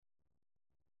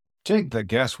Take the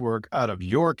guesswork out of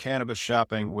your cannabis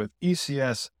shopping with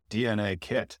ECS DNA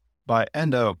Kit by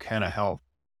Endo Canna Health.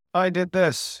 I did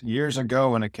this years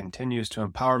ago, and it continues to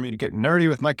empower me to get nerdy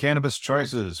with my cannabis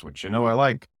choices, which you know I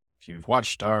like. If you've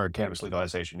watched our Cannabis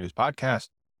Legalization News podcast,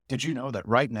 did you know that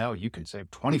right now you can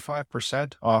save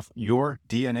 25% off your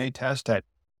DNA test at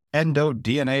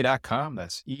endodna.com?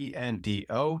 That's ENDODNA.com,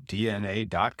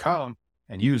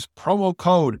 and use promo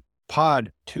code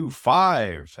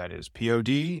POD25. That is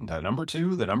POD, the number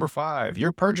 2, the number 5.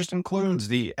 Your purchase includes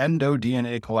the Endo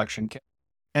DNA Collection Kit,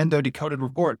 Endo Decoded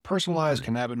Report, personalized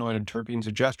cannabinoid and terpene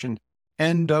suggestion,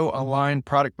 Endo Aligned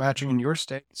product matching in your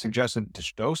state, suggested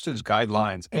dosage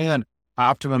guidelines, and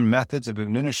optimum methods of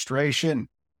administration.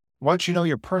 Once you know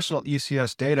your personal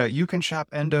ECS data, you can shop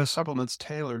Endo supplements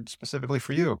tailored specifically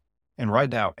for you. And right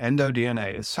now, Endo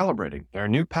DNA is celebrating their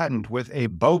new patent with a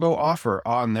BOGO offer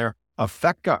on their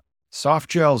Affeca soft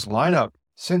gels lineup.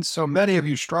 Since so many of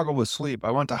you struggle with sleep,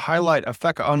 I want to highlight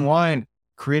Affeca Unwind,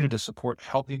 created to support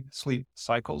healthy sleep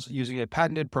cycles using a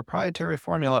patented proprietary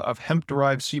formula of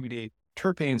hemp-derived CBD,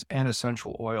 terpenes, and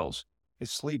essential oils. If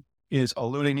sleep is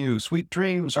eluding you, sweet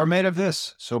dreams are made of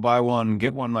this. So buy one,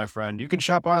 get one, my friend. You can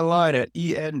shop online at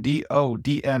endodna.com.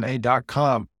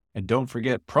 And don't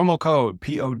forget promo code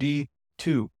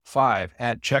POD25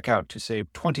 at checkout to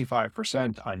save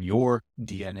 25% on your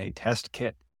DNA test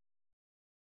kit.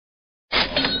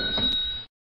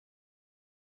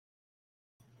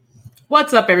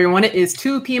 What's up, everyone? It is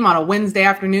 2 p.m. on a Wednesday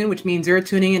afternoon, which means you're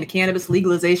tuning into Cannabis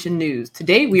Legalization News.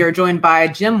 Today, we are joined by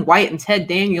Jim White and Ted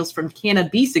Daniels from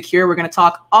Cannabis Secure. We're going to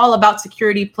talk all about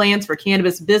security plans for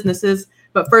cannabis businesses.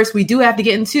 But first, we do have to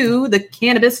get into the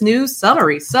cannabis news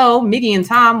summary. So, Miggy and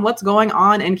Tom, what's going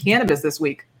on in cannabis this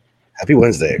week? Happy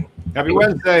Wednesday. Happy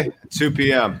Wednesday at 2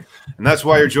 p.m. And that's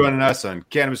why you're joining us on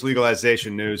Cannabis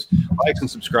Legalization News. Likes and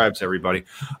subscribes, everybody.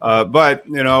 But,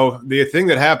 you know, the thing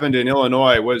that happened in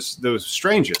Illinois was the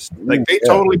strangest. Like, they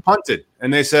totally punted.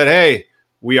 And they said, hey,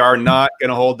 we are not going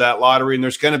to hold that lottery, and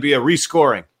there's going to be a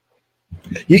rescoring.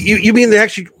 You mean they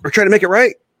actually are trying to make it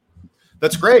right?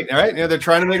 That's great, right? Yeah, they're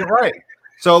trying to make it right.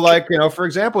 So, like, you know, for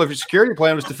example, if your security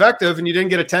plan was defective and you didn't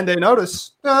get a 10-day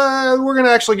notice, we're going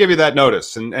to actually give you that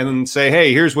notice and say,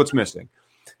 hey, here's what's missing.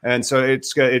 And so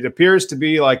it appears to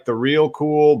be like the real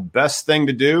cool, best thing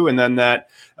to do. And then that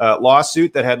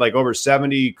lawsuit that had like over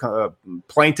 70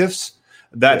 plaintiffs,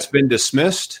 that's been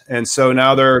dismissed. And so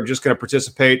now they're just going to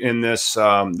participate in this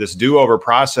this do-over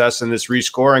process and this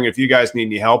rescoring. If you guys need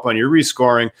any help on your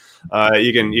rescoring,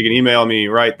 you can email me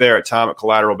right there at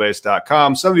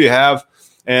tom@collateralbase.com. Some of you have.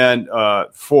 And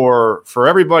for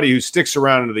everybody who sticks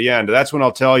around to the end, that's when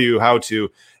I'll tell you how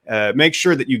to make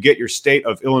sure that you get your state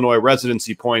of Illinois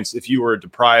residency points if you were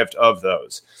deprived of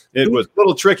those. It was a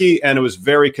little tricky and it was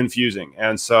very confusing.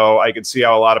 And so I could see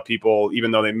how a lot of people,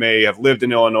 even though they may have lived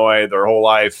in Illinois their whole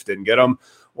life, didn't get them.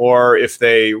 Or if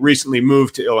they recently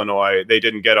moved to Illinois, they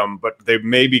didn't get them, but they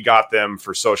maybe got them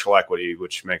for social equity,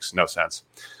 which makes no sense.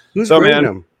 Who's grading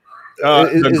them?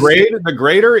 The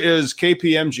grader is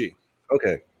KPMG.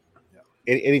 Okay.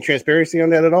 Any transparency on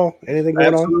that at all? Anything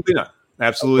going on? Absolutely not.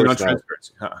 Absolutely no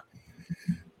transparency. Of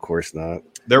course not.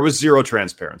 There was zero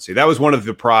transparency. That was one of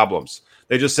the problems.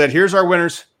 They just said, here's our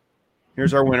winners.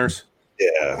 Here's our winners.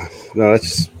 Yeah. No,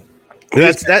 that's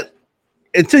that.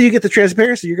 Until you get the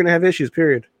transparency, you're going to have issues,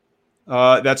 period.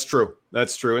 That's true.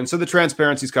 That's true. And so the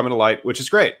transparency is coming to light, which is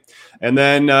great. And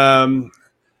then,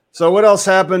 so what else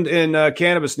happened in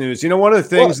cannabis news? You know, one of the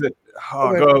things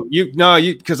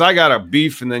because I got a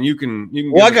beef, and then you can.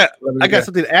 Well, I got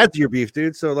something to add to your beef,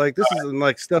 dude. So like, this isn't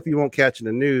like stuff you won't catch in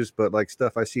the news, but like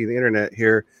stuff I see on the internet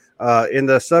here. In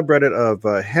the subreddit of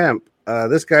hemp,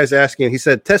 this guy's asking. He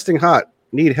said, "Testing hot,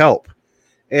 need help."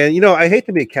 And you know, I hate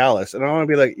to be callous, and I want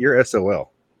to be like, "You're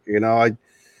SOL." You know, I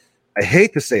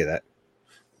hate to say that.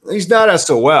 He's not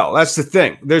SOL. That's the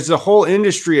thing. There's a whole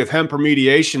industry of hemp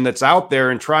remediation that's out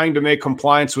there and trying to make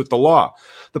compliance with the law.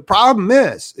 The problem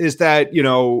is that, you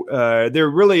know, there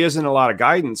really isn't a lot of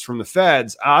guidance from the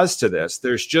feds as to this.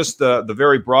 There's just the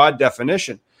very broad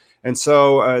definition. And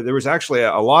so there was actually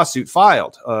a lawsuit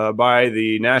filed by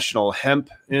the National Hemp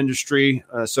Industry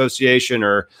Association,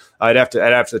 or I'd have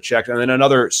to check, and then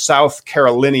another South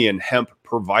Carolinian hemp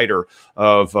provider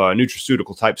of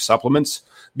nutraceutical type supplements.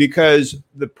 Because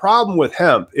the problem with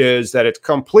hemp is that it's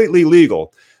completely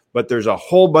legal, but there's a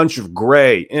whole bunch of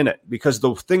gray in it. Because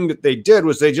the thing that they did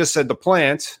was they just said the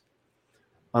plant,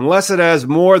 unless it has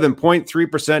more than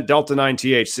 0.3% Delta-9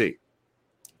 THC,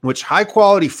 which high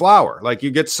quality flower, like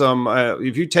you get some,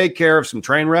 if you take care of some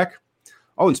train wreck.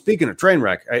 Oh, and speaking of train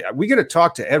wreck, we get to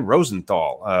talk to Ed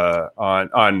Rosenthal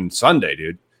on Sunday,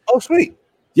 dude. Oh, sweet.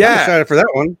 Yeah. I'm excited for that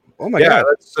one. Oh my God!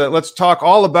 Let's talk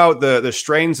all about the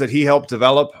strains that he helped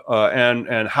develop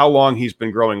and how long he's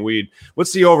been growing weed.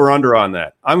 What's the over under on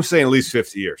that? I'm saying at least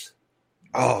 50 years.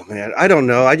 Oh man, I don't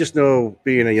know. I just know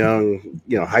being a young,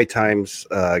 High Times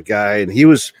guy, and he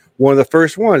was one of the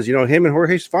first ones. Him and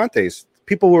Jorge Fontes.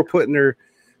 People were putting their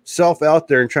self out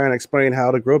there and trying to explain how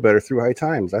to grow better through High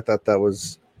Times. I thought that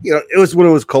was, it was when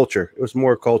it was culture. It was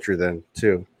more culture then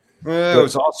too. It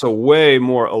was also way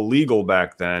more illegal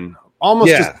back then.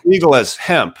 Almost as legal as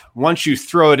hemp once you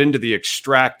throw it into the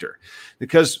extractor.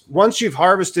 Because once you've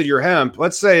harvested your hemp,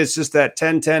 let's say it's just that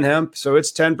 10-10 hemp, so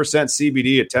it's 10%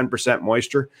 CBD at 10%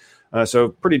 moisture. So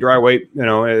pretty dry weight,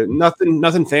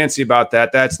 nothing fancy about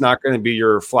that. That's not going to be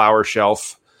your flower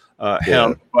shelf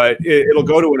hemp, but it'll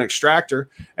go to an extractor.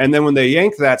 And then when they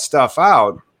yank that stuff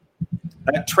out,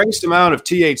 that trace amount of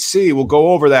THC will go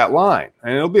over that line.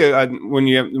 And it'll be when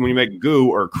you make goo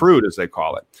or crude, as they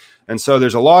call it. And so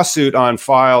there's a lawsuit on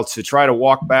file to try to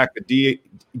walk back the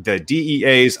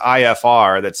DEA's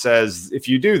IFR that says if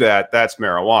you do that, that's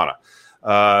marijuana.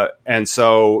 And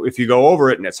so if you go over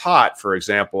it and it's hot, for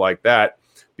example, like that,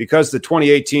 because the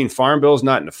 2018 Farm Bill is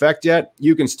not in effect yet,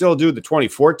 you can still do the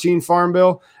 2014 Farm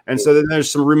Bill. And so then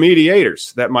there's some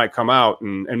remediators that might come out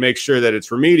and make sure that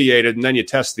it's remediated. And then you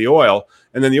test the oil,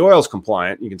 and then the oil's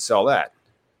compliant. You can sell that.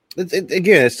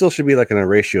 Again, it still should be like on a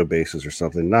ratio basis or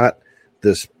something, not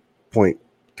this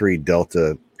 0.3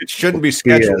 delta. It shouldn't be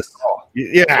scheduled at all.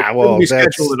 Yeah, well, be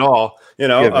scheduled at all.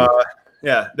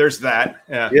 There's that.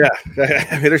 Yeah,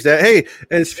 there's that. Hey,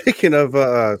 and speaking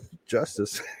of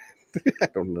justice, I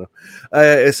don't know.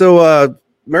 So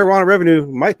marijuana revenue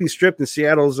might be stripped in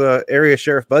Seattle's area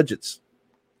sheriff budgets.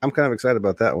 I'm kind of excited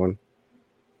about that one.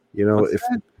 Like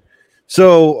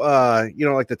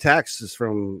the taxes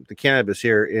from the cannabis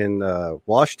here in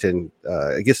Washington,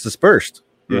 it gets dispersed,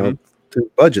 to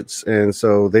budgets, and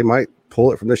so they might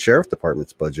pull it from the sheriff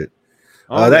department's budget.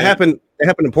 That happened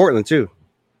in Portland too.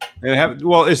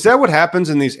 Well, is that what happens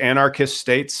in these anarchist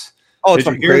states? Oh, it's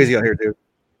crazy out here, dude.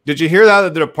 Did you hear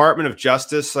that the Department of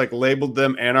Justice labeled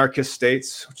them anarchist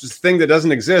states, which is a thing that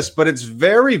doesn't exist, but it's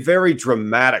very, very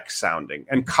dramatic sounding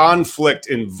and conflict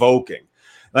invoking.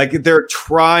 Like they're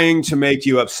trying to make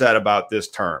you upset about this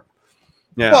term.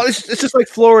 Yeah. Well, it's just like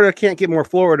Florida can't get more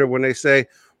Florida when they say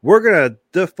we're going to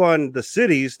defund the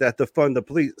cities that defund the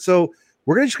police. So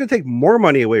we're just going to take more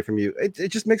money away from you. It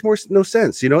just makes no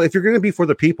sense. If you're going to be for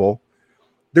the people,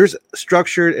 there's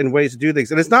structured and ways to do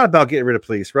things. And it's not about getting rid of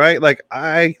police, right? Like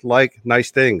I like nice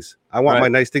things. I want my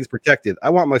nice things protected. I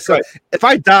want my son. Right. If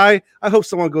I die, I hope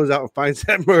someone goes out and finds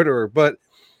that murderer. But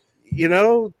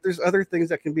there's other things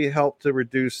that can be helped to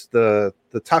reduce the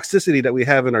toxicity that we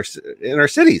have in our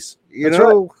cities.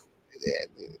 Right.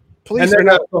 Police are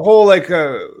not the whole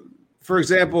for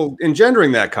example,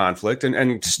 engendering that conflict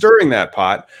and stirring that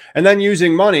pot, and then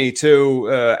using money to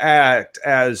act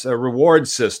as a reward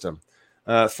system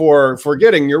for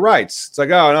getting your rights. It's like,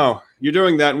 oh no, you're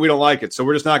doing that and we don't like it, so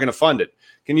we're just not going to fund it.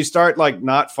 Can you start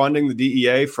not funding the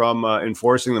DEA from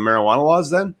enforcing the marijuana laws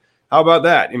then? How about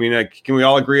that? I mean, can we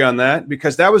all agree on that?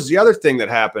 Because that was the other thing that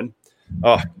happened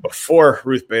before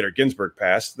Ruth Bader Ginsburg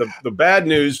passed. The bad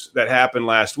news that happened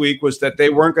last week was that they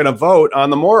weren't going to vote on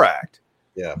the MORE Act.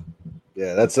 Yeah,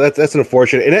 that's an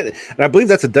unfortunate, and I believe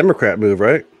that's a Democrat move,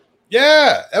 right?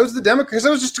 Yeah, that was the Democrat, because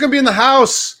that was just going to be in the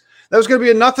House. That was going to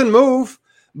be a nothing move.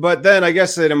 But then I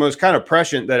guess it was kind of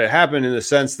prescient that it happened in the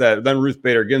sense that then Ruth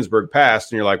Bader Ginsburg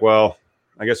passed, and you're like, well,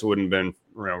 I guess it wouldn't have been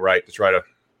right to try to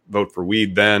vote for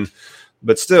weed then.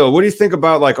 But still, what do you think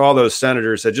about all those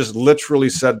senators that just literally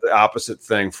said the opposite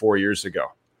thing 4 years ago?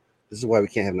 This is why we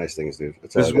can't have nice things, dude.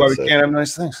 This is why we can't have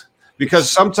nice things.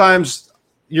 Because sometimes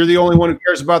you're the only one who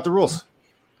cares about the rules.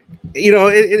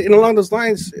 And along those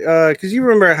lines, because you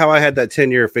remember how I had that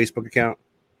 10-year Facebook account?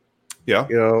 Yeah.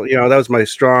 That was my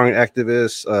strong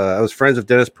activist. I was friends with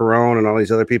Dennis Perone and all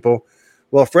these other people.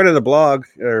 Well, a friend of the blog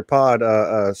or pod,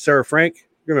 Sarah Frank.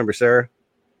 You remember Sarah?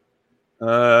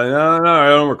 No, I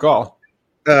don't recall.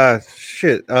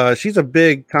 She's a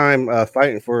big time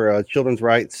fighting for children's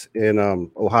rights in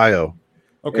Ohio.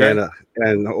 Okay.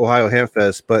 And Ohio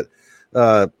Hamfest. But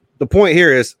the point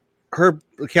here is her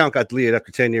account got deleted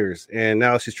after 10 years, and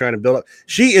now she's trying to build up.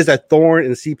 She is a thorn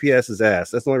in CPS's ass.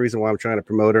 That's the only reason why I'm trying to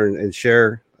promote her and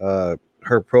share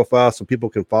her profile so people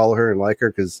can follow her and like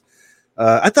her, because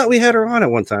I thought we had her on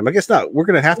at one time. I guess not. We're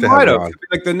going to have to have her on.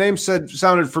 Like the name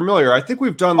sounded familiar. I think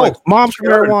we've done Moms for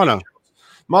Marijuana.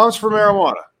 Moms for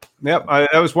Marijuana. Yep.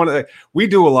 That was one of the, we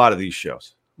do a lot of these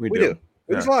shows. We do.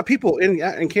 There's a lot of people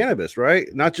in cannabis,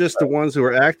 right? Not just the ones who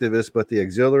are activists, but the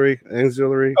auxiliary. There's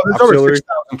over 6,000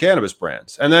 cannabis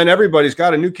brands. And then everybody's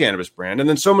got a new cannabis brand. And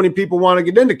then so many people want to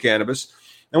get into cannabis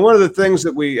And one of the things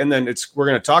that we're going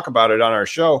to talk about it on our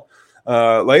show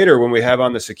later when we have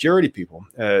on the security people.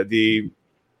 They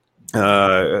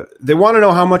want to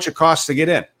know how much it costs to get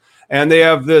in, and they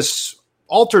have this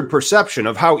altered perception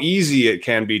of how easy it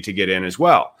can be to get in as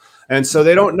well. And so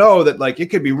they don't know that like it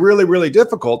could be really, really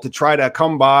difficult to try to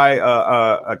come by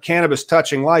a cannabis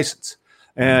touching license,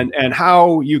 and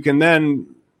how you can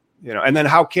then, and then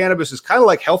how cannabis is kind of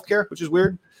like healthcare, which is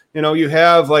weird. You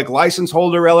have like license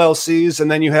holder LLCs,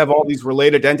 and then you have all these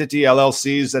related entity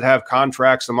LLCs that have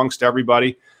contracts amongst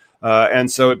everybody. And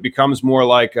so it becomes more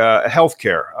like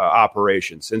healthcare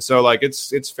operations. And so like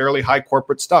it's fairly high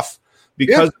corporate stuff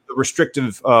because of the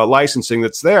restrictive licensing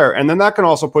that's there. And then that can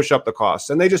also push up the costs.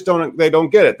 And they don't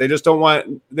get it. They just don't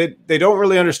want, they don't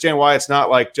really understand why it's not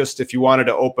like just if you wanted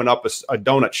to open up a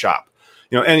donut shop,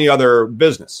 any other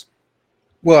business.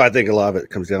 Well, I think a lot of it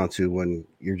comes down to when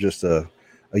you're just a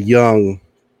young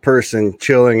person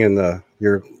chilling in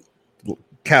your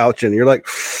couch and you're like,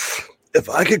 if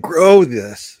I could grow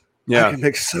this, I can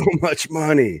make so much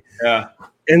money. Yeah.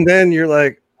 And then you're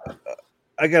like,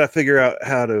 I got to figure out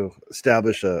how to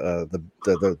establish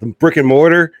the brick and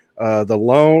mortar, the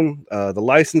loan, the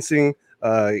licensing.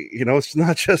 It's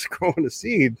not just growing a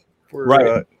seed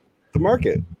for the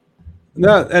market.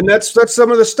 No, and that's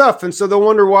some of the stuff. And so they'll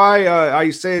wonder why I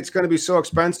say it's going to be so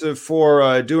expensive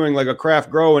for doing like a craft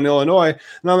grow in Illinois.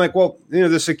 And I'm like, well,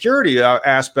 the security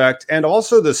aspect and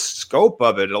also the scope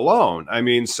of it alone. I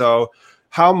mean, so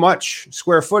how much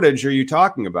square footage are you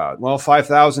talking about? Well,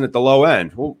 5,000 at the low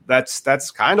end. Well,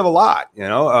 that's kind of a lot,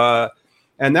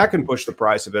 and that can push the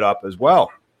price of it up as well.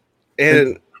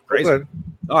 And crazy.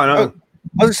 I was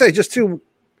going to say just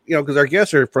because our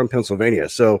guests are from Pennsylvania.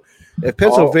 So if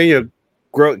Pennsylvania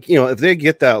grow, if they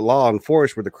get that law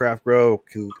enforced where the craft grow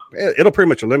it'll pretty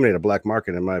much eliminate a black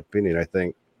market, in my opinion, I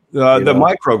think. The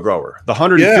micro grower, the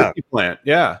 150 plant.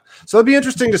 Yeah. So it'd be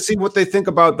interesting to see what they think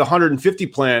about the 150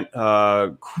 plant. They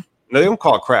don't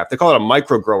call it craft. They call it a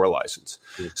micro grower license.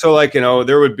 So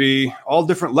there would be all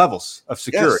different levels of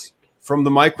security from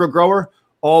the micro grower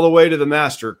all the way to the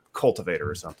master cultivator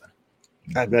or something.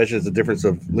 I imagine it's the difference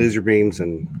of laser beams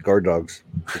and guard dogs.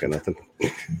 I got nothing.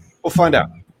 We'll find out.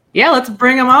 Yeah, let's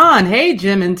bring them on. Hey,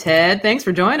 Jim and Ted. Thanks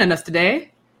for joining us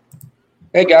today.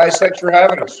 Hey, guys. Thanks for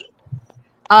having us.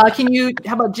 How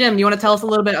about Jim? You want to tell us a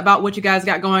little bit about what you guys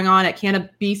got going on at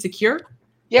Cannabis Secure?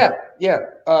 Yeah.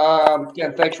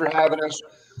 Again, thanks for having us.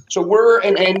 So we're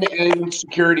an end-to-end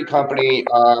security company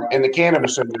in the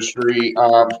cannabis industry.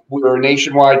 We're a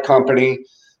nationwide company.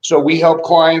 So we help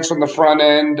clients on the front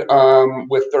end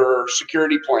with their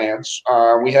security plans.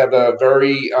 We have a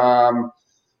very,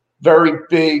 very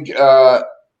big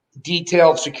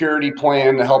detailed security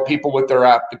plan to help people with their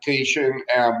application.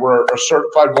 We're a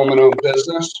certified woman-owned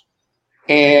business,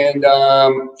 and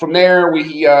from there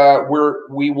we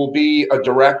will be a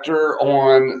director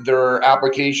on their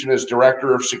application as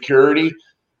director of security.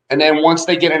 And then once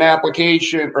they get an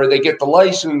application or they get the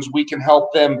license, we can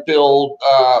help them build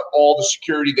all the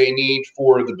security they need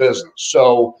for the business.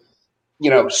 So,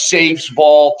 safes,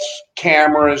 vaults,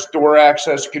 cameras, door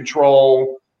access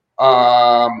control.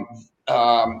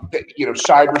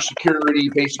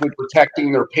 Cybersecurity, basically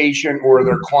protecting their patient or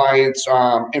their client's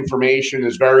information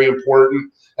is very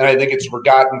important. And I think it's a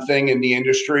forgotten thing in the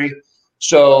industry.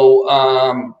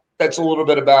 So that's a little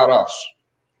bit about us.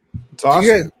 It's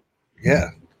awesome. Yeah.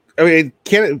 I mean,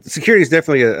 security is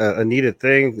definitely a needed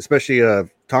thing, especially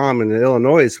Tom in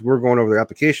Illinois. We're going over their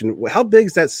application. How big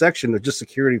is that section of just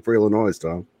security for Illinois,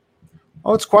 Tom?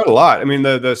 Oh, it's quite a lot. I mean,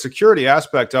 the security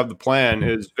aspect of the plan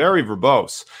is very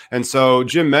verbose. And so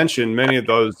Jim mentioned many of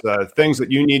those things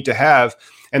that you need to have.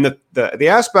 And the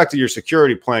aspect of your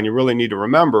security plan you really need to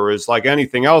remember is like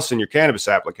anything else in your cannabis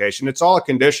application, it's all a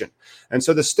condition. And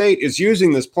so the state is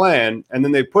using this plan, and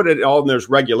then they put it all in their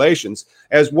regulations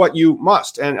as what you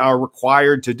must and are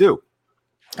required to do.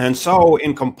 And so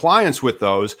in compliance with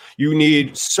those, you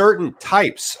need certain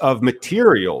types of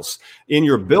materials in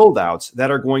your build outs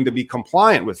that are going to be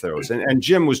compliant with those. And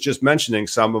Jim was just mentioning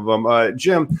some of them.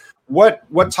 Jim,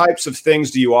 what types of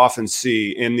things do you often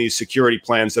see in these security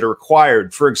plans that are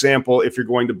required? For example, if you're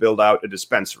going to build out a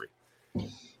dispensary.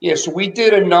 Yeah, so we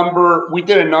did a number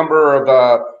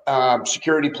of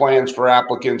security plans for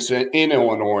applicants in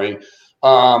Illinois.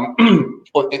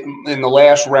 In the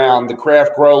last round, the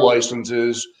craft grow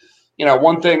licenses,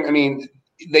 one thing, I mean,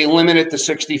 they limit it to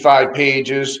 65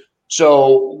 pages.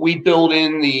 So we build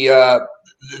in the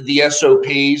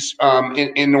SOPs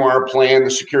into our plan,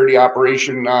 the security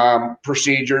operation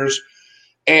procedures.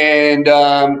 And,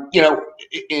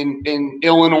 in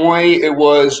Illinois, it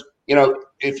was,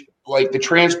 if like the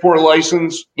transport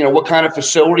license, what kind of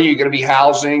facility you're going to be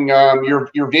housing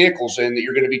your vehicles in that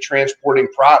you're going to be transporting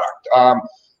product.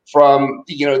 From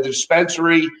the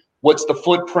dispensary, what's the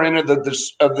footprint of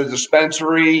the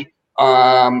dispensary?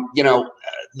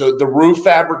 The roof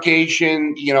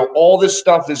fabrication. All this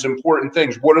stuff is important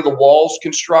things. What are the walls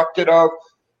constructed of?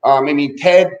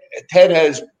 Ted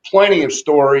has plenty of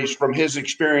stories from his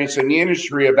experience in the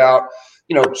industry about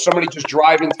somebody just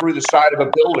driving through the side of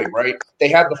a building, right? They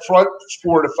have the front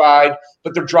fortified,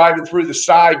 but they're driving through the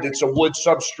side that's a wood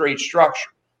substrate structure,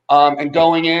 and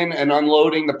going in and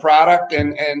unloading the product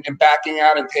and backing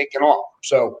out and taking off.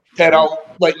 So, Ted, I'll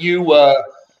let you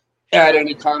add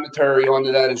any commentary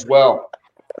onto that as well.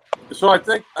 So I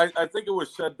think it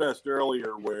was said best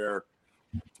earlier where,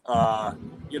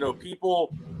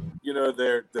 people,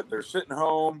 they're sitting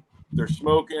home, they're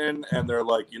smoking, and they're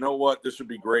like, you know what, this would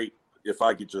be great if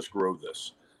I could just grow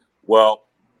this. Well,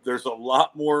 there's a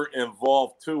lot more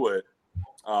involved to it.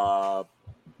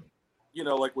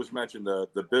 Like was mentioned,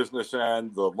 the business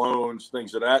end, the loans,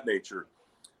 things of that nature.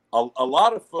 A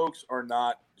lot of folks are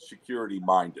not security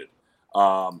minded.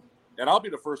 And I'll be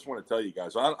the first one to tell you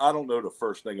guys, I don't know the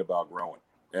first thing about growing,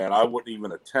 and I wouldn't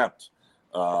even attempt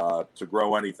to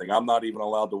grow anything. I'm not even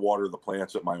allowed to water the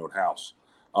plants at my own house.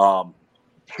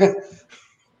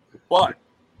 But,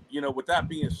 with that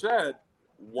being said,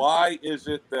 why is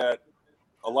it that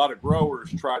a lot of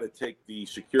growers try to take the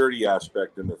security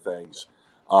aspect into things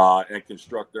and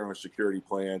construct their own security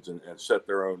plans and set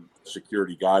their own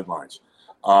security guidelines?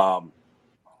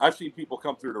 I've seen people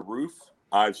come through the roof.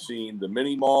 I've seen the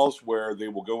mini malls where they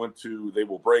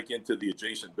will break into the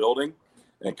adjacent building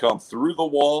and come through the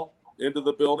wall into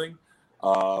the building.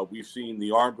 We've seen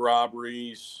the armed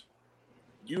robberies,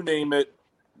 you name it.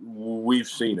 We've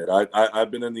seen it.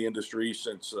 I've been in the industry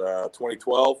since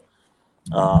 2012,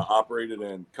 operated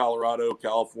in Colorado,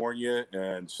 California,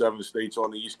 and 7 states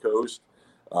on the East Coast,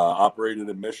 operated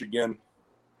in Michigan.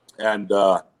 And,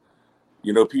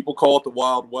 people call it the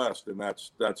Wild West, and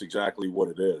that's exactly what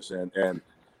it is. And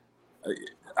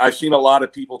I've seen a lot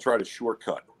of people try to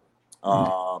shortcut.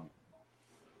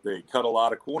 They cut a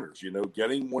lot of corners.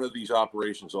 Getting one of these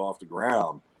operations off the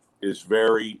ground is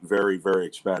very, very, very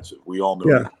expensive. We all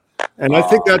know that. And I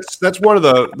think that's one of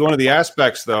the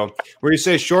aspects, though, where you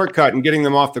say shortcut and getting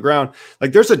them off the ground.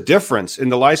 Like, there's a difference in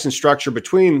the license structure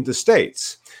between the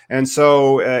states. And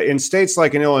so in states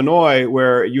like in Illinois,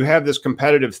 where you have this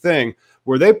competitive thing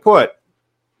where they put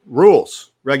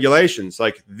rules, regulations,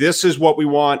 like this is what we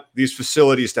want these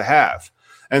facilities to have.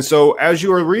 And so as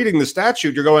you are reading the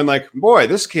statute, you're going like, boy,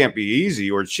 this can't be easy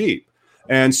or cheap.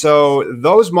 And so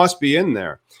those must be in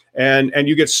there. And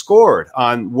you get scored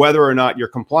on whether or not you're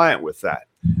compliant with that.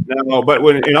 Now, but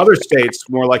when in other states,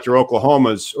 more like your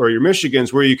Oklahomas or your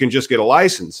Michigans, where you can just get a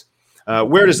license,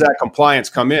 where does that compliance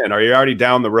come in? Are you already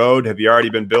down the road? Have you already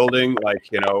been building?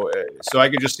 So I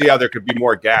could just see how there could be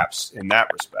more gaps in that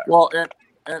respect. Well,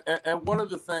 and one of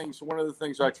the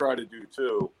things I try to do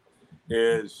too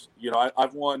is,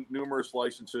 I've won numerous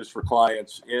licenses for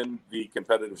clients in the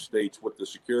competitive states with the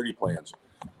security plans.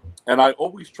 And I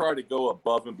always try to go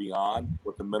above and beyond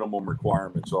what the minimum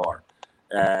requirements are.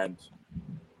 And,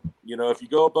 if you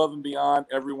go above and beyond,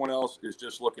 everyone else is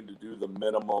just looking to do the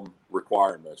minimum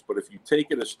requirements. But if you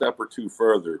take it a step or two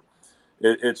further,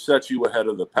 it sets you ahead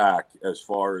of the pack as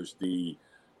far as the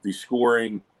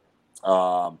scoring.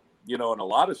 In a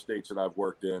lot of states that I've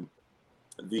worked in,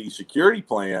 the security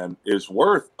plan is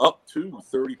worth up to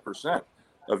 30%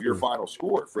 of your final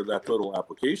score for that total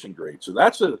application grade. So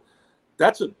that's a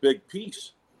big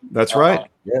piece. That's right.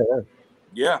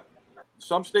 Yeah.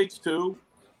 Some states too,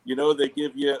 they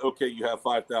give you, okay, you have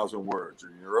 5,000 words,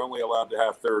 or you're only allowed to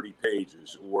have 30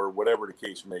 pages, or whatever the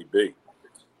case may be.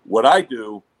 What I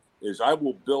do is I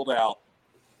will build out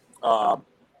a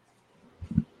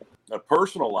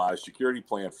personalized security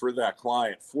plan for that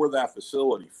client, for that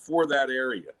facility, for that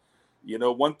area.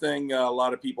 One thing a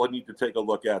lot of people need to take a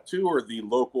look at too are the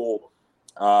local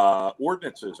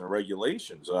ordinances and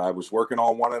regulations. I was working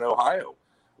on one in Ohio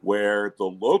where the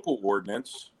local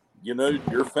ordinance,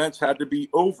 your fence had to be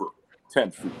over 10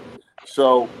 feet.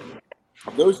 So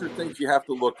those are things you have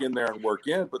to look in there and work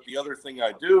in. But the other thing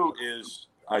I do is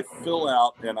I fill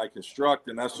out and I construct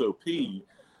an SOP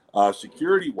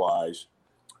security wise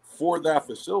for that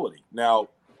facility. Now,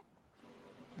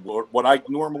 what I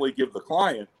normally give the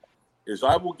client is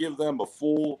I will give them a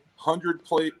full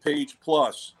 100-page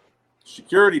plus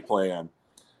security plan,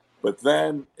 but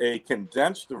then a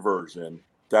condensed version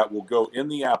that will go in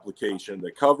the application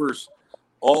that covers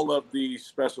all of the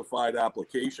specified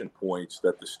application points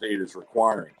that the state is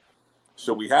requiring.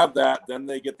 So we have that. Then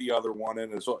they get the other one,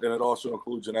 and it also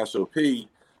includes an SOP,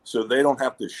 so they don't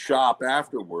have to shop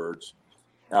afterwards.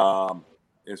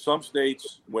 In some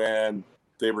states, when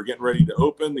they were getting ready to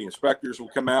open, the inspectors will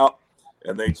come out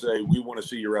and they'd say, "We want to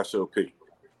see your SOP."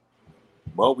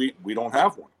 Well, we don't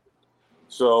have one.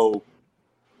 So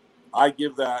I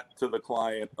give that to the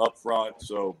client up front.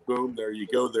 So boom, there you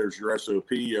go. There's your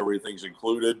SOP. Everything's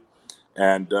included,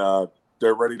 and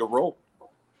they're ready to roll.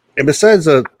 And besides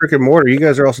brick and mortar, you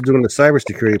guys are also doing the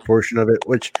cybersecurity portion of it,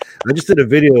 which I just did a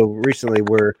video recently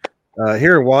where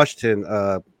here in Washington,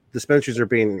 dispensaries are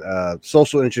being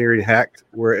social engineered and hacked,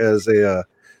 whereas a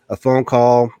phone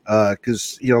call,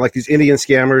 because like these Indian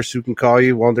scammers who can call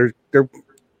you while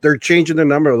they're changing the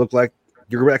number to look like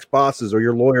your ex-bosses or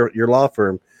your lawyer, your law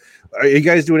firm. Are you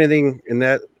guys doing anything in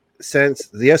that sense?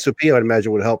 The SOP, I would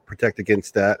imagine, would help protect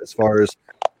against that, as far as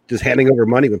just handing over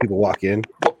money when people walk in.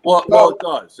 Well, it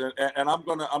does, and I'm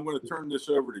gonna turn this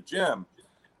over to Jim.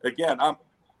 Again, I'm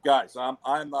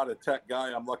not a tech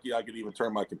guy. I'm lucky I could even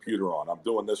turn my computer on. I'm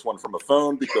doing this one from a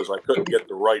phone because I couldn't get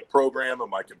the right program on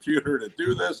my computer to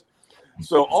do this.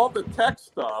 So all the tech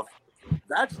stuff,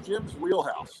 that's Jim's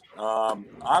wheelhouse. I'm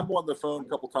on the phone a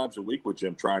couple times a week with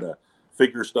Jim trying to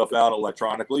figure stuff out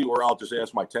electronically, or I'll just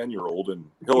ask my 10-year-old and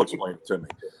he'll explain it to me.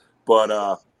 But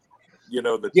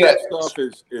the tech stuff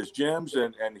is Jim's,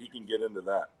 and he can get into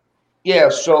that. Yeah.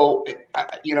 So,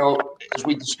 as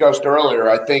we discussed earlier,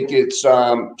 I think it's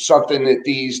something that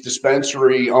these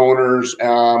dispensary owners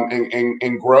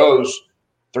and grows,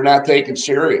 they're not taking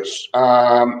serious.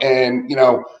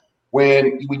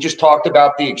 When we just talked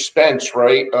about the expense,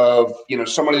 right, of,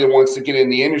 somebody that wants to get in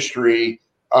the industry,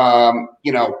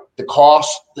 the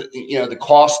cost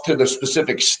to the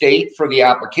specific state for the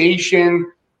application.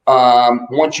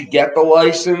 Once you get the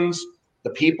license, the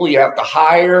people you have to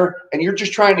hire, and you're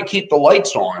just trying to keep the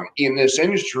lights on in this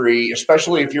industry,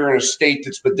 especially if you're in a state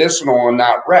that's medicinal and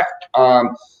not rec.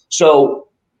 So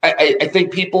I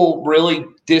think people really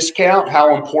discount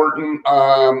how important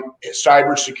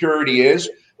cybersecurity is.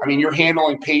 I mean, you're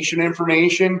handling patient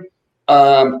information.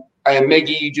 And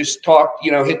Miggy, you just talked,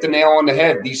 hit the nail on the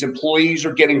head. These employees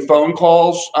are getting phone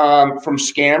calls from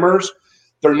scammers.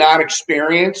 They're not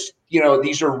experienced.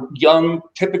 These are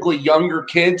typically younger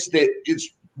kids that it's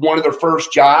one of their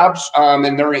first jobs,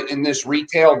 and they're in this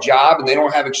retail job, and they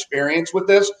don't have experience with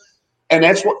this. And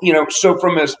that's what, so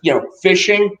from this,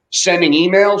 phishing, sending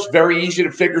emails, very easy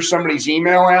to figure somebody's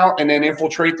email out and then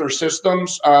infiltrate their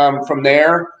systems from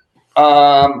there.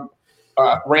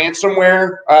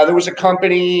 Ransomware. There was a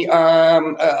company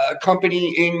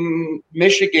in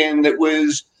Michigan that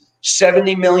was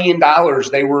 $70 million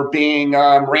they were being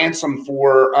ransomed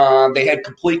for. They had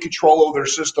complete control of their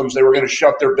systems. They were going to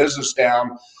shut their business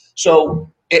down.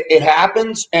 So it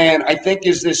happens. And I think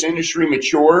as this industry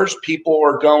matures, people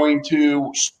are going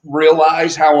to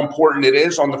realize how important it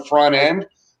is on the front end.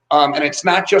 And it's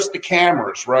not just the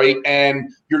cameras, right? And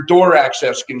your door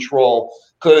access control.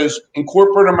 Because in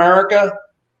corporate America,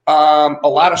 a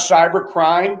lot of cyber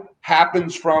crime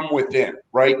happens from within,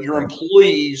 right? Your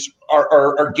employees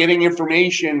are getting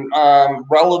information,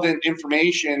 relevant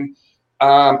information,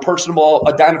 personable,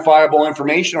 identifiable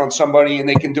information on somebody, and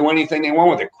they can do anything they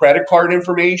want with it. Credit card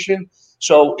information.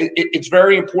 So it's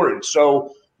very important.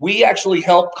 So we actually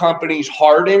help companies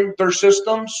harden their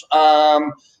systems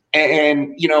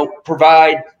and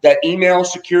provide that email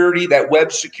security, that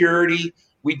web security.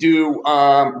 We do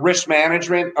risk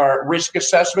management or risk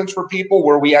assessments for people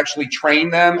where we actually train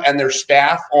them and their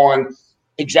staff on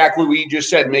exactly what you just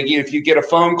said, Miggy. If you get a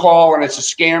phone call and it's a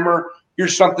scammer,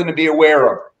 here's something to be aware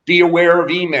of. Be aware of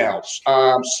emails,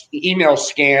 email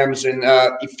scams, and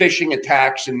phishing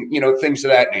attacks, and things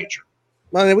of that nature.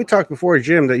 Well, we talked before,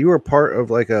 Jim, that you were part of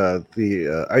like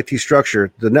the IT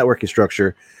structure, the networking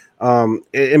structure,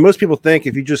 and most people think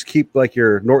if you just keep like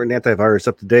your Norton antivirus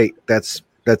up to date, that's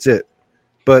it.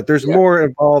 But there's more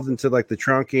involved into like the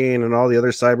trunking and all the other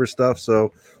cyber stuff.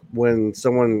 So when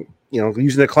someone,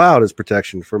 using the cloud as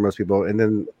protection for most people, and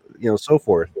then, so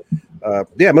forth.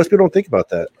 Most people don't think about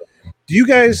that. Do you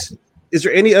guys, is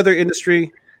there any other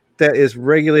industry that is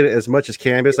regulated as much as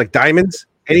cannabis, like diamonds,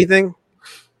 anything?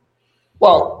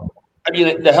 Well, I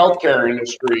mean, the healthcare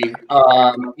industry,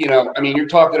 you're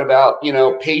talking about,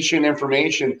 patient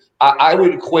information. I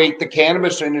would equate the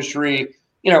cannabis industry,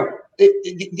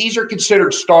 these are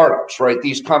considered startups, right?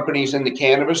 These companies in the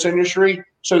cannabis industry.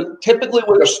 So typically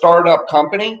with a startup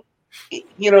company,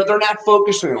 they're not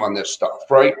focusing on this stuff,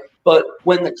 right? But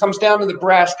when it comes down to the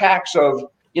brass tacks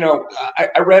of,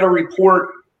 I read a report,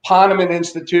 Poneman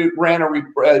Institute ran a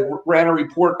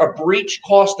report, a breach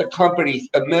cost the company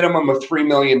a minimum of $3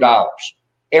 million.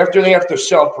 after they have to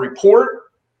self-report,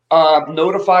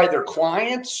 notify their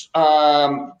clients,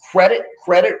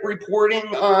 credit reporting.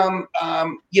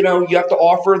 You have to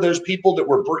offer those people that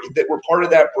were part of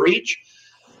that breach.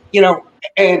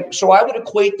 And so I would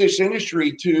equate this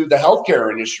industry to the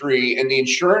healthcare industry and the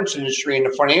insurance industry and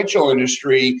the financial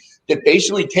industry that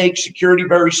basically takes security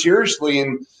very seriously.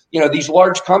 And these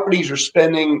large companies are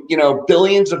spending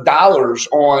billions of dollars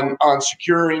on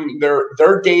securing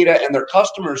their data and their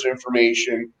customers'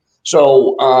 information.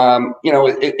 So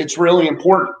it's really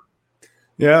important.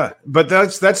 Yeah, but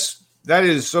that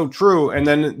is so true. And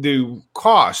then the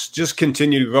costs just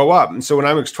continue to go up. And so when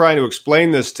I'm trying to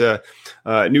explain this to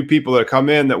new people that come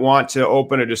in that want to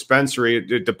open a dispensary,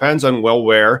 it depends on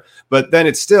where, but then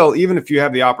it's still, even if you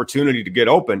have the opportunity to get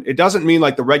open, it doesn't mean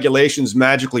like the regulations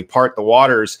magically part the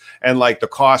waters and like the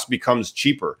cost becomes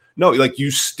cheaper. No, like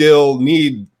you still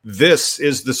need, this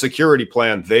is the security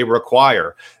plan they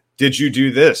require. Did you do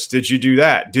this? Did you do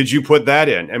that? Did you put that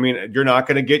in? I mean, you're not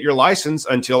going to get your license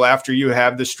until after you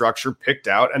have the structure picked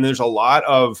out. And there's a lot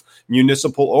of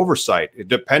municipal oversight.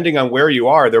 Depending on where you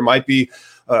are, there might be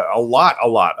a lot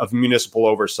of municipal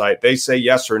oversight. They say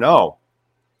yes or no.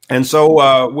 And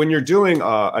so when you're doing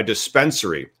a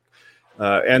dispensary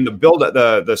and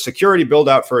the security build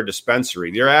out for a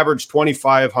dispensary, your average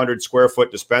 2,500 square foot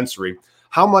dispensary,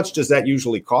 how much does that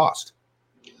usually cost?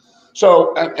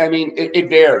 So, I mean, it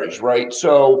varies, right?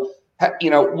 So,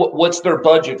 what's their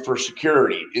budget for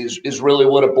security is really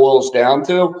what it boils down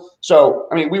to. So,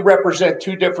 I mean, we represent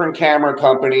two different camera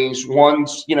companies.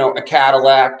 One's, a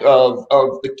Cadillac of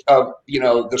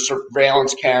the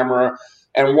surveillance camera,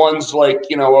 and one's like,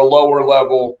 a lower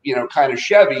level, kind of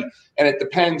Chevy. And it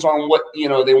depends on what,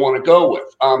 they want to go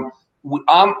with.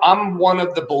 I'm one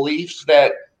of the beliefs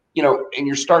that, and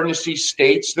you're starting to see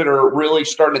states that are really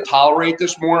starting to tolerate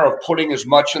this more, of putting as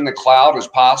much in the cloud as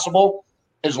possible,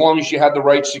 as long as you have the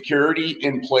right security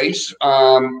in place.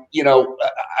 I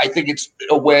think it's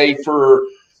a way for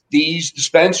these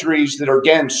dispensaries that are,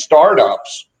 again,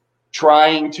 startups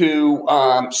trying to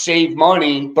save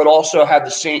money, but also have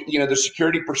the same, the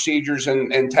security procedures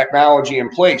and technology in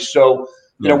place. So,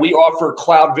 we offer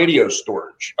cloud video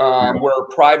storage, where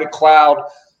private cloud,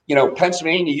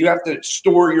 Pennsylvania, you have to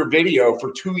store your video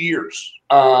for 2 years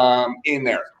in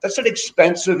there. That's an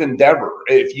expensive endeavor.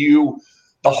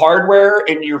 The hardware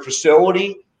in your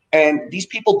facility, and these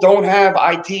people don't have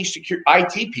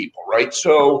IT people, right?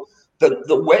 So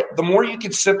the more you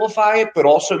can simplify it, but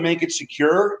also make it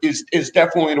secure is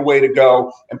definitely the way to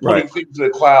go. And putting things in the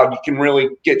cloud, you can really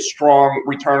get strong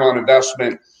return on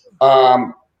investment.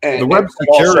 And the web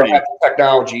security, have the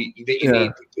technology that you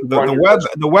need.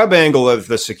 The web angle of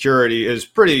the security is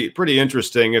pretty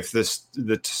interesting. If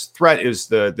the threat is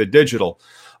the digital,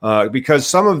 because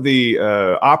some of the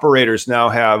operators now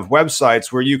have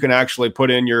websites where you can actually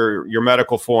put in your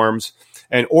medical forms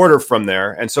and order from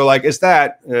there. And so, like, is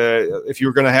that if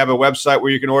you're going to have a website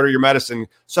where you can order your medicine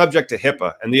subject to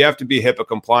HIPAA, and you have to be HIPAA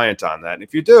compliant on that. And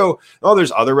if you do,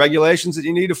 there's other regulations that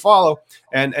you need to follow.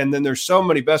 And then there's so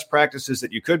many best practices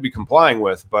that you could be complying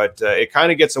with, but it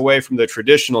kind of gets away from the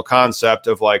traditional concept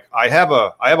of like, I have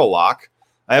a lock,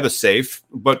 I have a safe,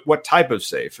 but what type of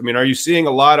safe? I mean, are you seeing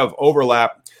a lot of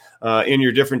overlap in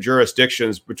your different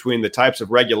jurisdictions between the types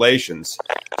of regulations?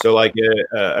 So like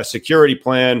a security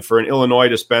plan for an Illinois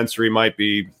dispensary might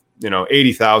be,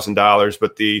 $80,000,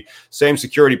 but the same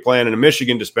security plan in a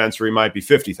Michigan dispensary might be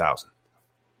 $50,000.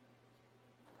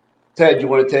 Ted, you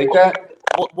want to take that?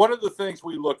 Well, one of the things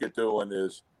we look at doing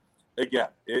is, again,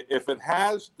 if it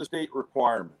has the state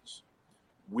requirements,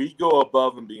 we go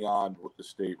above and beyond what the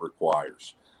state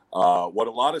requires. What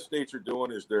a lot of states are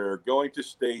doing is they're going to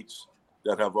states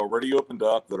that have already opened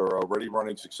up, that are already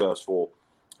running successful,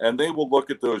 and they will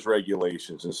look at those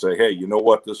regulations and say, hey, you know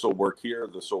what, this will work here,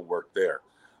 this will work there.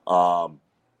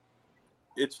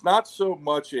 It's not so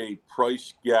much a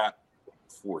price gap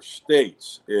for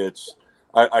states.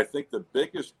 I think the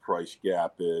biggest price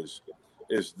gap is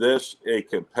this a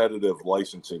competitive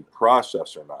licensing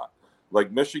process or not?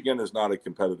 Like Michigan is not a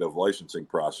competitive licensing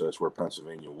process where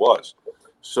Pennsylvania was.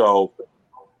 So,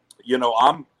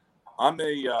 I'm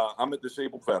a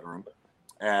disabled veteran,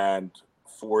 and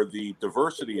for the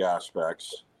diversity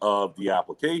aspects of the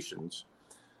applications,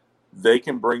 they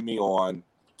can bring me on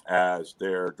as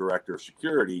their director of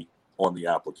security on the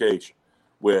application,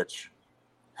 which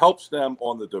helps them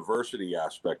on the diversity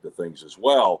aspect of things as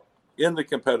well in the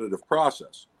competitive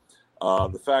process.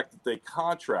 The fact that they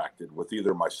contracted with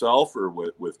either myself or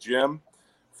with Jim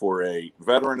for a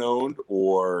veteran-owned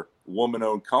or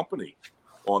woman-owned company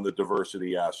on the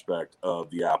diversity aspect of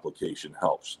the application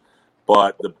helps.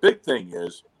 But the big thing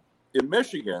is, in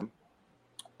Michigan,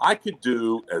 I could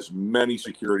do as many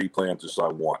security plans as I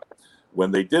want.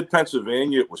 When they did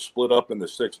Pennsylvania, it was split up into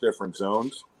 6 different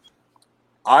zones.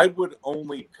 I would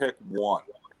only pick one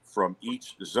from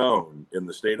each zone in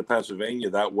the state of Pennsylvania.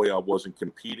 That way I wasn't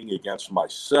competing against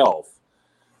myself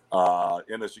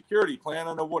in a security plan,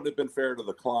 and it wouldn't have been fair to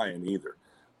the client either.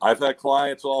 I've had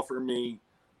clients offer me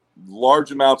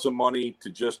large amounts of money to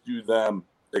just do them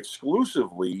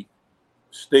exclusively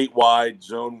statewide,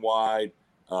 zone-wide,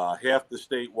 half the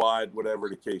statewide, whatever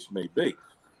the case may be.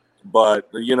 But,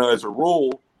 as a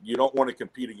rule, you don't want to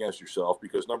compete against yourself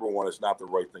because, number one, it's not the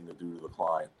right thing to do to the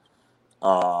client,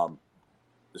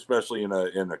 especially in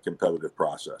a competitive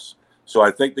process. So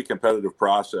I think the competitive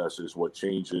process is what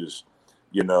changes,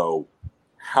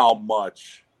 how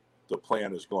much the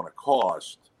plan is going to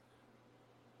cost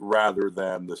rather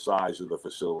than the size of the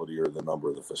facility or the number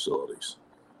of the facilities.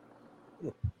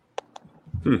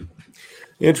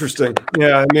 Interesting.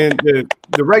 Yeah, I mean,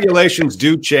 the regulations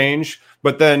do change,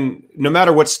 but then no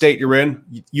matter what state you're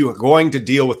in, you are going to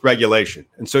deal with regulation.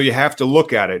 And so you have to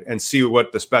look at it and see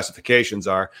what the specifications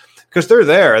are because they're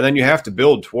there, and then you have to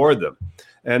build toward them.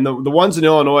 And the ones in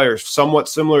Illinois are somewhat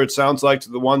similar, it sounds like, to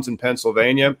the ones in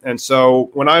Pennsylvania. And so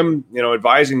when I'm,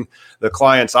 advising the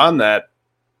clients on that,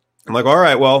 I'm like, all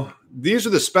right, well, these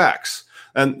are the specs.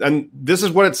 And this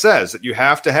is what it says that you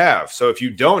have to have. So if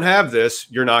you don't have this,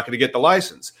 you're not going to get the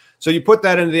license. So you put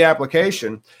that into the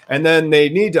application, and then they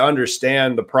need to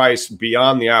understand the price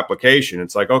beyond the application.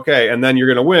 It's like, okay, and then you're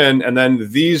going to win, and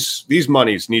then these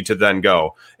monies need to then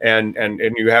go, and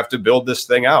you have to build this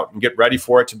thing out and get ready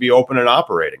for it to be open and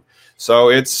operating. So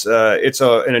it's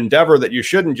an endeavor that you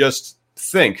shouldn't just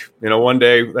think, one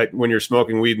day, like when you're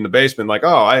smoking weed in the basement, like,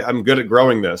 oh, I'm good at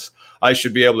growing this, I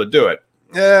should be able to do it.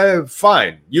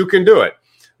 Fine, you can do it,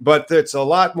 but it's a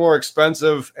lot more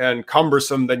expensive and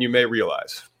cumbersome than you may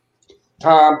realize.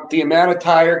 Tom, the amount of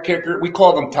tire kicker, we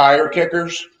call them tire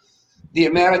kickers. The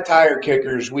amount of tire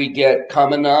kickers we get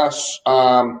coming to us.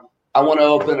 I want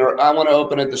to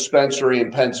open a dispensary in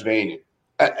Pennsylvania.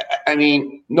 I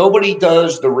mean, nobody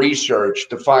does the research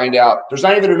to find out. There's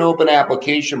not even an open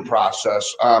application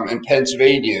process in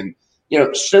Pennsylvania. And,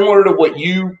 similar to what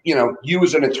you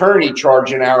as an attorney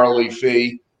charge an hourly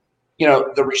fee,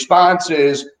 the response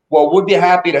is, well, we'd be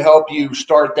happy to help you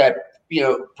start that,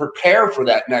 prepare for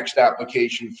that next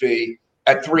application fee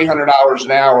at $300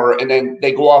 an hour. And then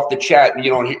they go off the chat and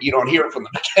you don't hear from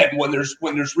them again when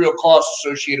there's real costs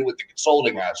associated with the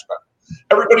consulting aspect.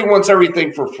 Everybody wants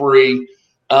everything for free.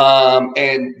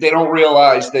 And they don't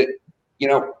realize that,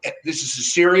 this is a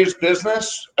serious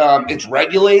business. It's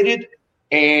regulated.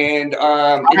 And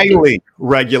highly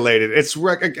regulated.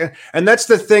 And that's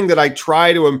the thing that I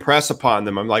try to impress upon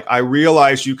them. I'm like, I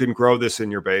realize you can grow this in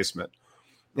your basement,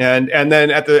 and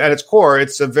then at its core,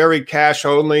 it's a very cash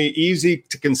only, easy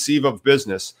to conceive of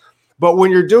business. But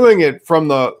when you're doing it from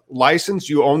the license,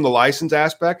 you own the license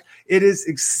aspect. It is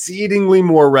exceedingly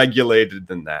more regulated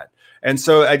than that, and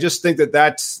so I just think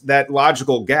that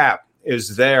logical gap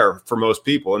is there for most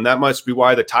people, and that must be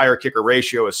why the tire kicker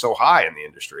ratio is so high in the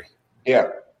industry.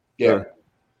 Yeah. I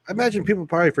imagine people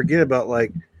probably forget about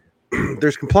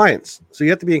there's compliance. So you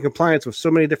have to be in compliance with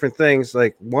so many different things.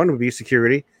 Like one would be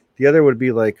security. The other would be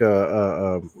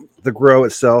the grow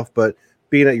itself, but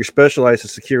being that you're specialized in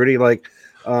security,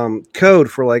 code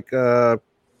for the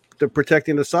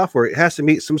protecting the software, it has to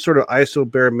meet some sort of ISO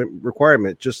bare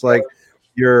requirement, just like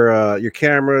your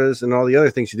cameras and all the other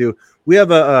things you do. We have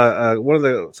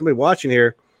somebody watching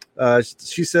here.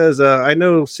 She says, I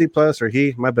know C++ or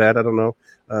he, my bad, I don't know,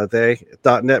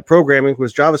 .NET programming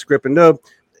was JavaScript and Node.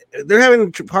 They're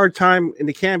having a hard time in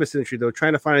the cannabis industry, though,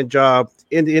 trying to find a job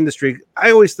in the industry.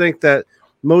 I always think that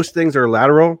most things are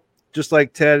lateral, just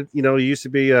like Ted, you used to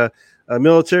be a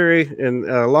military and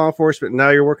law enforcement, and now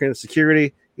you're working in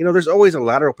security. There's always a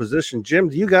lateral position. Jim,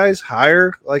 do you guys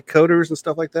hire coders and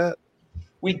stuff like that?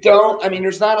 We don't. I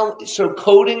mean, so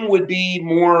coding would be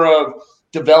more of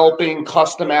developing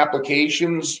custom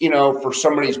applications, for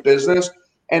somebody's business.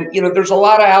 And, there's a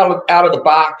lot of out of the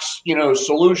box,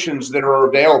 solutions that are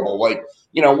available.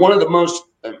 One of the most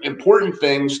important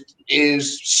things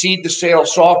is seed to sale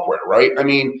software, right? I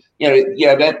mean, the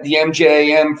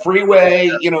MJM Freeway,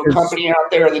 company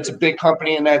out there that's a big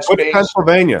company in that space.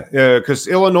 Pennsylvania, because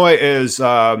Illinois is,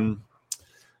 come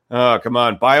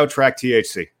on, BioTrack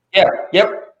THC. Yeah.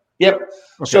 Yep. Okay.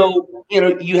 So,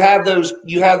 you have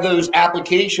those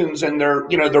applications and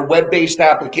they're web-based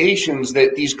applications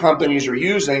that these companies are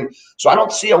using. So I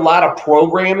don't see a lot of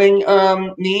programming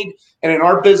need. And in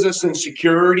our business and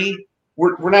security,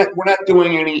 we're not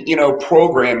doing any,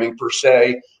 programming per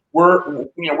se. We're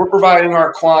providing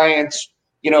our clients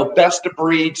best of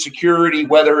breed security,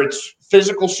 whether it's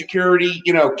physical security,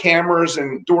 cameras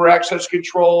and door access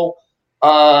control,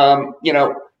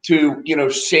 to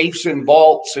safes and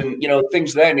vaults and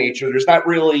things of that nature. There's not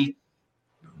really.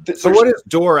 So what is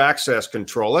door access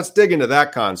control? Let's dig into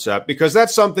that concept, because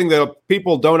that's something that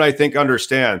people don't, I think,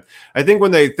 understand. I think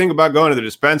when they think about going to the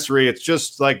dispensary, it's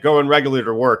just like going regular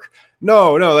to work.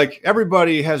 No, like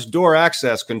everybody has door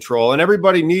access control, and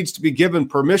everybody needs to be given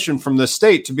permission from the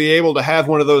state to be able to have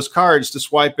one of those cards to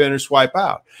swipe in or swipe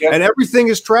out. Yep. And everything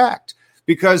is tracked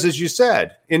because, as you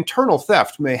said, internal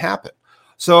theft may happen.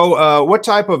 So what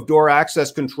type of door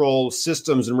access control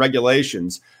systems and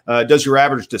regulations does your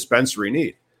average dispensary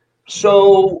need?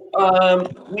 So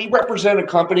we represent a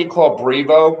company called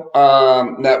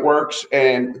Brevo Networks,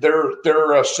 and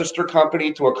they're a sister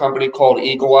company to a company called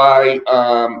Eagle Eye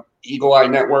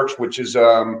Networks, which is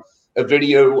a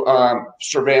video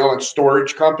surveillance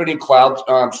storage company, cloud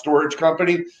storage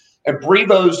company. And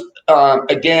Brevo's,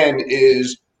 again,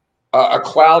 is a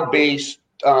cloud-based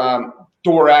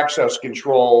door access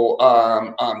control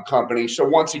company. So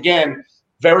once again,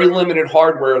 very limited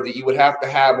hardware that you would have to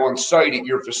have on site at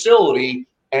your facility,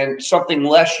 and something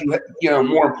less,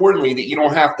 more importantly, that you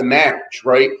don't have to manage,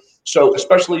 right? So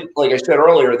especially, like I said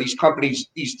earlier, these companies,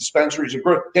 these dispensaries and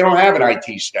growth, they don't have an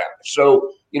IT staff.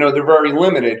 So, they're very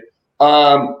limited.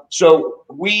 So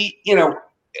we,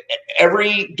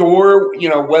 every door,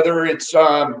 whether it's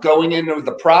going into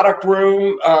the product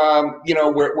room,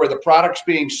 where the product's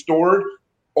being stored,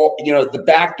 or the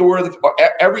back door,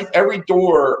 every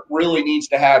door really needs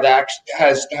to have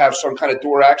has to have some kind of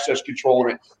door access control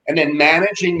in it, and then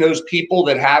managing those people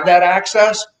that have that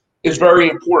access is very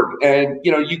important. And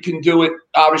you can do it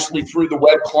obviously through the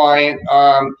web client,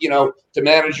 to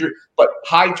manage your, but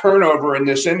high turnover in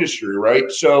this industry,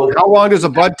 right? So how long does a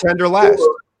bud tender last?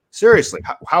 Seriously,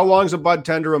 how long is a bud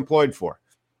tender employed for?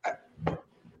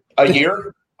 A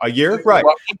year. A year, right?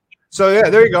 So yeah,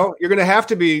 there you go. You're going to have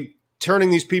to be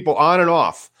turning these people on and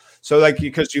off. So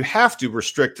because you have to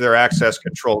restrict their access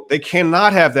control. They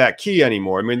cannot have that key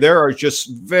anymore. I mean, there are just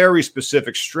very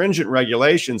specific, stringent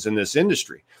regulations in this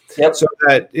industry. Yep. So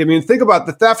think about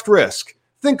the theft risk.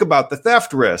 Think about the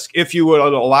theft risk if you would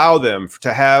allow them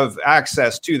to have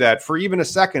access to that for even a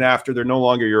second after they're no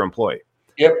longer your employee.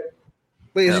 Yep.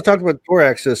 Wait, as you talked about door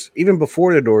access, even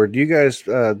before the door, do you guys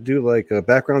do like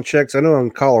background checks? I know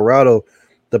in Colorado,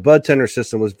 the bud tender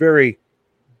system was very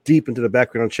deep into the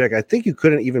background check. I think you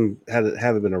couldn't even have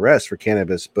an arrest for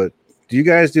cannabis, but do you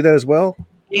guys do that as well?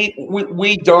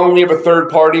 We don't. We have a third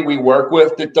party we work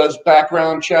with that does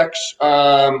background checks.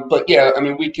 But yeah,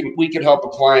 we can help a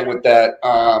client with that.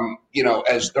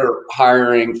 As they're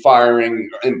firing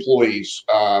employees.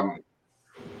 I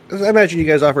imagine you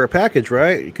guys offer a package,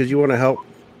 right? Because you want to help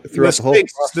throughout the whole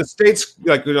process. The states,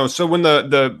 so when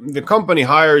the company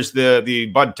hires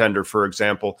the bud tender, for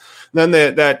example, then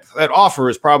that offer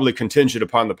is probably contingent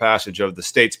upon the passage of the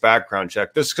state's background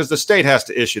check. This because the state has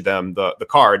to issue them the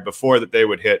card before that they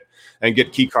would hit and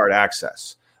get key card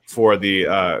access to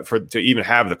even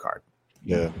have the card.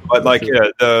 Yeah, but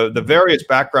the various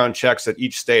background checks that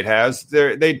each state has,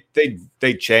 they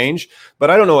change.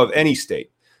 But I don't know of any state,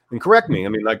 and correct me,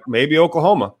 maybe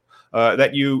Oklahoma,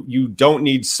 that you don't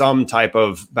need some type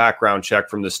of background check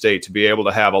from the state to be able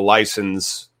to have a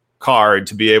license card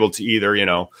to be able to either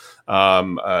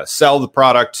sell the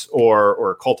product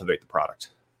or cultivate the product.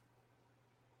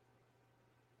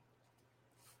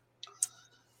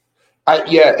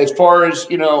 As far as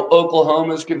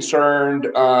Oklahoma is concerned,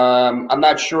 I'm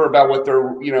not sure about what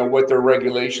their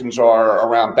regulations are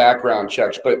around background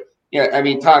checks, but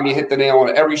Tom, you hit the nail on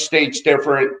it. Every state's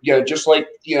different. Just like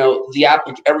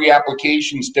every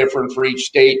application's different for each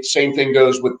state. Same thing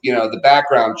goes with the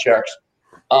background checks.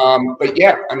 But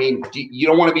yeah, you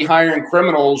don't want to be hiring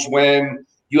criminals when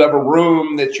you have a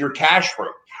room that's your cash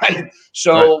room, right?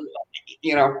 So,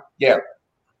 right. Yeah.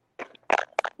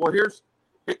 Well,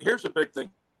 here's a big thing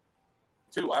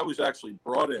too. I was actually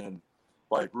brought in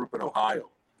by a group in Ohio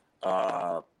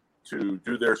to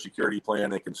do their security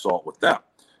plan and consult with them.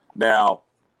 Now,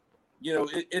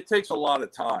 it takes a lot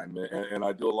of time, and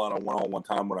I do a lot of one-on-one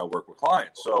time when I work with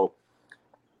clients. So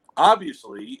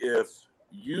obviously, if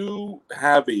you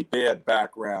have a bad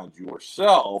background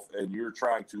yourself and you're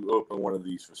trying to open one of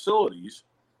these facilities,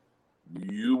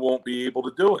 you won't be able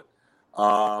to do it.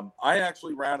 I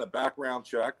actually ran a background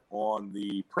check on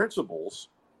the principals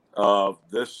of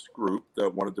this group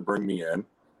that wanted to bring me in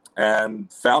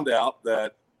and found out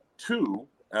that 2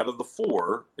 out of the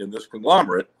 4 in this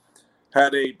conglomerate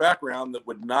had a background that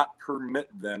would not permit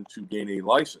them to gain a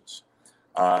license.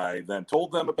 I then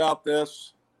told them about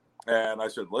this. And I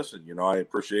said, listen, I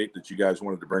appreciate that you guys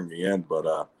wanted to bring me in,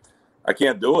 but I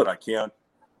can't do it. I can't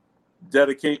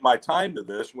dedicate my time to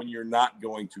this when you're not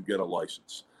going to get a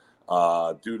license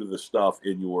due to the stuff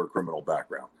in your criminal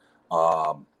background.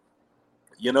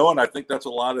 And I think that's a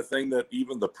lot of things that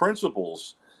even the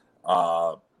principals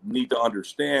need to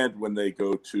understand when they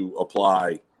go to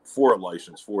apply for a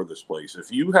license for this place.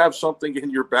 If you have something in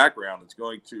your background that's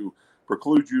going to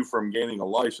preclude you from gaining a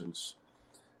license,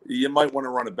 you might want to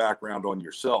run a background on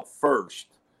yourself first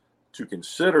to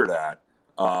consider that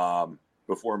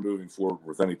before moving forward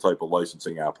with any type of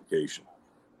licensing application.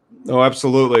 Oh,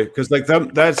 absolutely. Because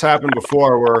that's happened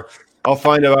before where I'll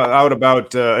find out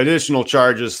about additional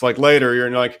charges like later. You're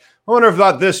like, I wonder if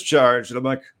not this charge. And I'm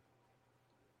like,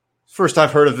 first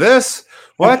I've heard of this.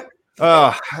 What?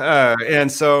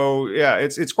 And so, yeah,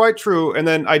 it's quite true. And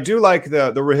then I do like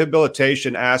the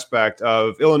rehabilitation aspect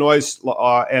of Illinois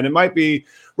law, and it might be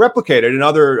replicated in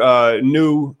other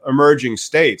new emerging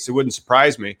states. It wouldn't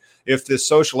surprise me if this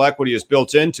social equity is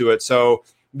built into it. So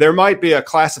there might be a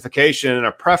classification and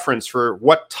a preference for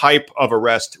what type of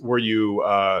arrest were you,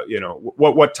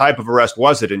 what type of arrest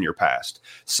was it in your past?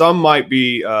 Some might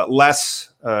be less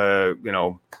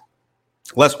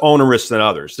onerous than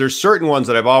others. There's certain ones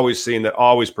that I've always seen that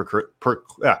always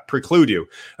preclude you.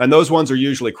 And those ones are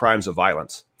usually crimes of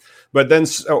violence. But then,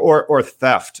 or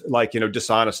theft, like,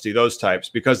 dishonesty, those types,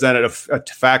 because then it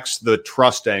affects the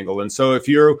trust angle. And so if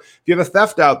you have a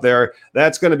theft out there,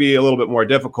 that's going to be a little bit more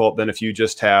difficult than if you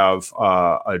just have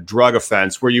a drug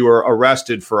offense where you were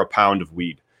arrested for a pound of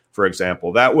weed, for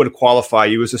example. That would qualify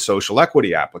you as a social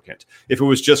equity applicant if it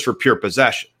was just for pure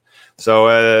possession.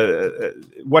 So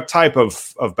what type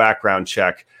of background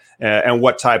check and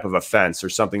what type of offense are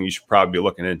something you should probably be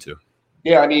looking into?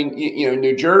 Yeah, I mean,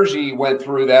 New Jersey went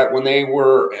through that when they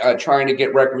were trying to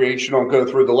get recreational go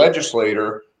through the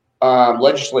legislature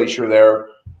there.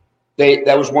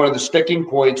 That was one of the sticking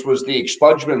points, was the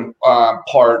expungement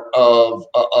part of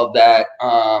that,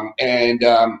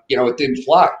 it didn't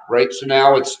fly, right? So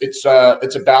now it's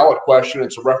a ballot question,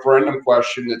 it's a referendum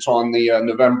question that's on the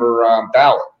November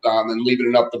ballot, and leaving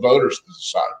it up to voters to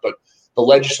decide. But the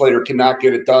legislator cannot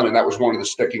get it done, and that was one of the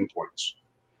sticking points.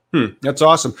 That's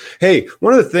awesome. Hey,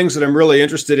 one of the things that I'm really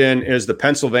interested in is the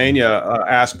Pennsylvania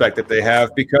aspect that they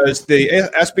have, because the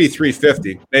SB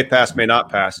 350, may pass, may not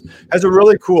pass, has a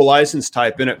really cool license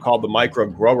type in it called the micro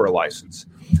grower license.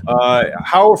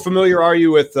 How familiar are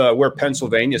you with where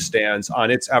Pennsylvania stands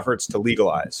on its efforts to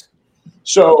legalize?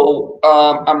 So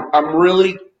I'm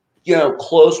really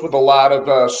close with a lot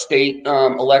of state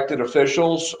elected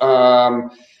officials,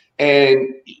 and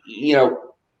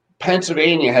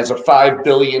Pennsylvania has a $5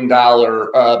 billion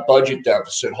budget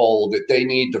deficit hole that they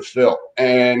need to fill.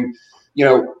 And,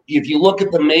 if you look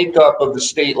at the makeup of the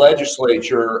state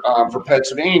legislature for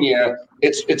Pennsylvania,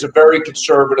 it's a very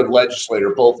conservative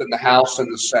legislature, both in the House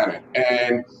and the Senate.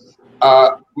 And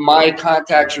my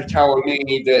contacts are telling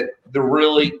me that they're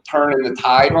really turning the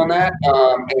tide on that.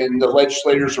 And the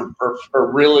legislators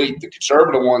are really, the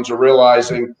conservative ones are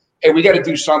realizing, hey, we got to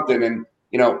do something. And,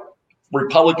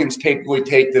 Republicans typically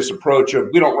take this approach of,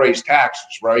 we don't raise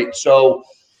taxes, right? So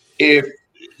if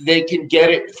they can get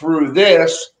it through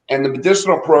this, and the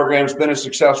medicinal program has been a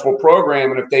successful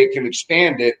program, and if they can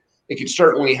expand it, it can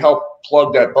certainly help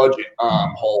plug that budget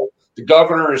hole. The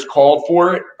governor has called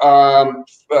for it,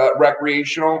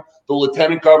 recreational. The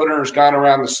lieutenant governor has gone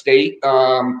around the state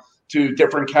to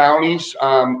different counties,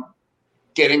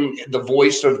 getting the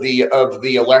voice of the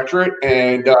electorate,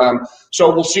 and so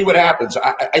we'll see what happens.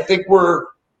 I think we're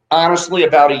honestly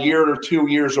about a year or 2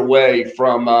 years away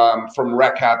from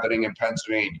rec happening in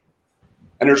Pennsylvania,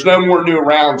 and there's no more new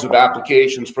rounds of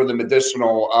applications for the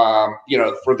medicinal,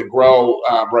 for the grow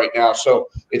right now. So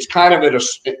it's kind of at a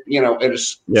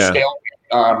stalemate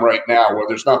right now, where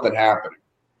there's nothing happening.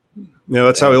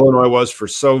 That's how Illinois was for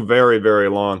so very, very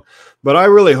long. But I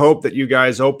really hope that you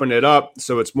guys open it up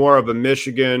so it's more of a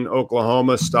Michigan,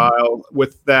 Oklahoma style,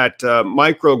 with that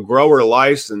micro grower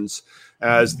license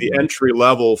as the entry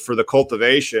level for the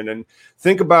cultivation. And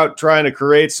think about trying to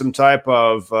create some type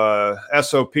of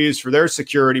SOPs for their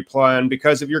security plan,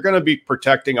 because if you're going to be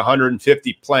protecting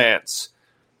 150 plants,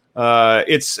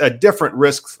 it's a different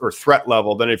risk or threat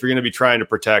level than if you're going to be trying to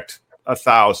protect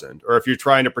 1,000, or if you're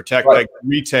trying to protect like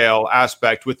retail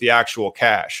aspect with the actual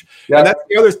cash. Yeah. And that's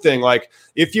the other thing. Like,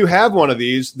 if you have one of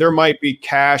these, there might be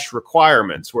cash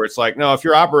requirements where it's like, no, if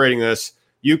you're operating this,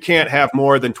 you can't have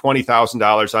more than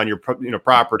 $20,000 on your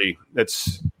property.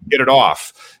 That's, get it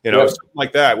off, something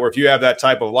like that. Where if you have that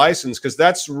type of license, because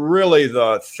that's really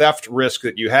the theft risk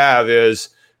that you have is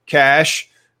cash,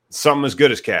 something as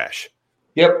good as cash.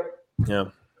 Yep. Yeah.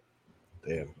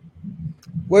 Damn.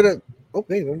 What? Oh,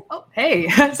 hey. Oh, hey.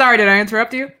 Sorry, did I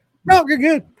interrupt you? No, you're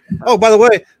good. Oh, by the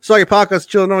way, saw your podcast,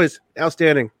 Chill Noise.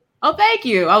 Outstanding. Oh, thank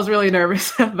you. I was really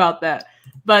nervous about that.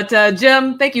 But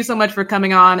Jim, thank you so much for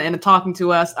coming on and talking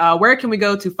to us. Where can we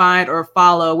go to find or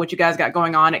follow what you guys got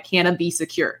going on at Cannabis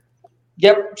Secure?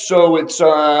 Yep. So it's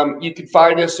you can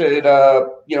find us at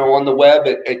on the web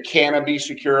at Cannabis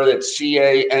Secure. That's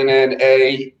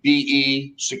CANNABE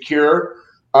Secure.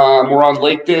 We're on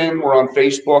LinkedIn. We're on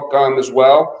Facebook as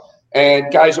well.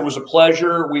 And guys, it was a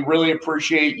pleasure. We really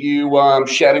appreciate you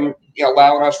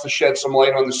allowing us to shed some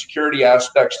light on the security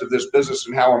aspects of this business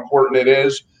and how important it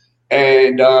is.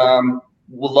 And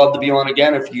we'd love to be on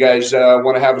again if you guys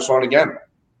want to have us on again.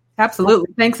 Absolutely.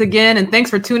 Thanks again. And thanks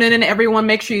for tuning in, everyone.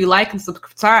 Make sure you like and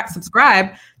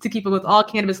subscribe to keep up with all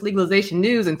cannabis legalization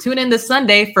news. And tune in this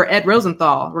Sunday for Ed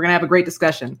Rosenthal. We're going to have a great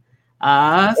discussion. Wait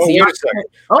a second.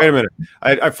 Wait a minute.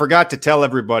 I forgot to tell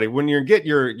everybody, when you get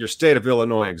your state of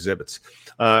Illinois exhibits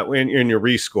in your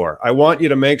rescore, I want you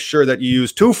to make sure that you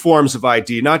use 2 forms of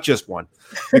ID, not just one.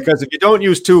 Because if you don't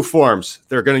use 2 forms,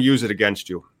 they're going to use it against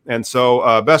you. And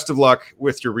so best of luck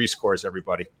with your rescores,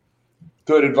 everybody.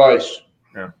 Good advice.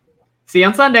 Yeah. See you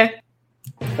on Sunday.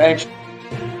 Thanks.